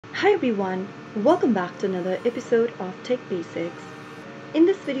Hi everyone, welcome back to another episode of Tech Basics. In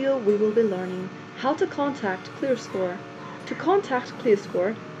this video, we will be learning how to contact ClearScore. To contact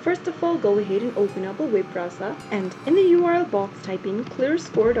ClearScore, first of all, go ahead and open up a web browser and in the URL box type in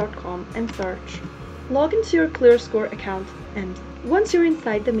clearscore.com and search. Log into your ClearScore account and once you're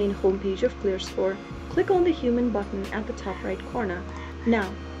inside the main homepage of ClearScore, click on the Human button at the top right corner.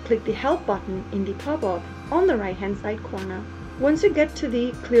 Now, click the Help button in the pop-up on the right hand side corner. Once you get to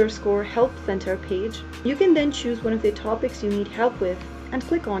the ClearScore Help Center page, you can then choose one of the topics you need help with and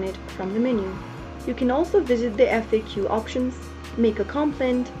click on it from the menu. You can also visit the FAQ options, make a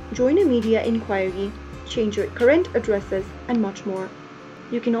complaint, join a media inquiry, change your current addresses, and much more.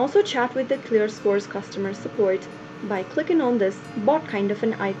 You can also chat with the ClearScore's customer support by clicking on this bot kind of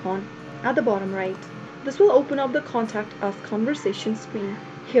an icon at the bottom right. This will open up the Contact Us conversation screen.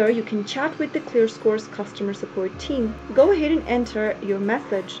 Here you can chat with the ClearScore's customer support team. Go ahead and enter your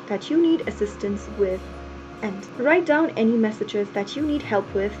message that you need assistance with and write down any messages that you need help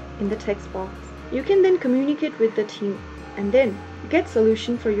with in the text box. You can then communicate with the team and then get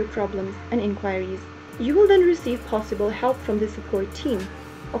solution for your problems and inquiries. You will then receive possible help from the support team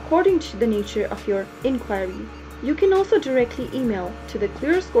according to the nature of your inquiry. You can also directly email to the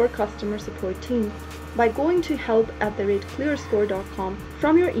ClearScore customer support team by going to help@clearscore.com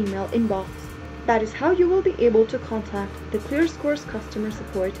from your email inbox. That is how you will be able to contact the ClearScore's customer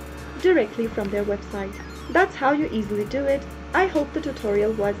support directly from their website. That's how you easily do it. I hope the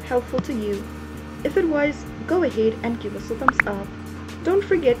tutorial was helpful to you. If it was, go ahead and give us a thumbs up. Don't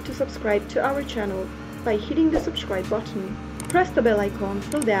forget to subscribe to our channel by hitting the subscribe button. Press the bell icon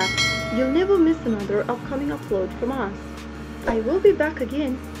so that you'll never miss another upcoming upload from us. I will be back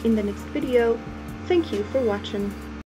again in the next video. Thank you for watching.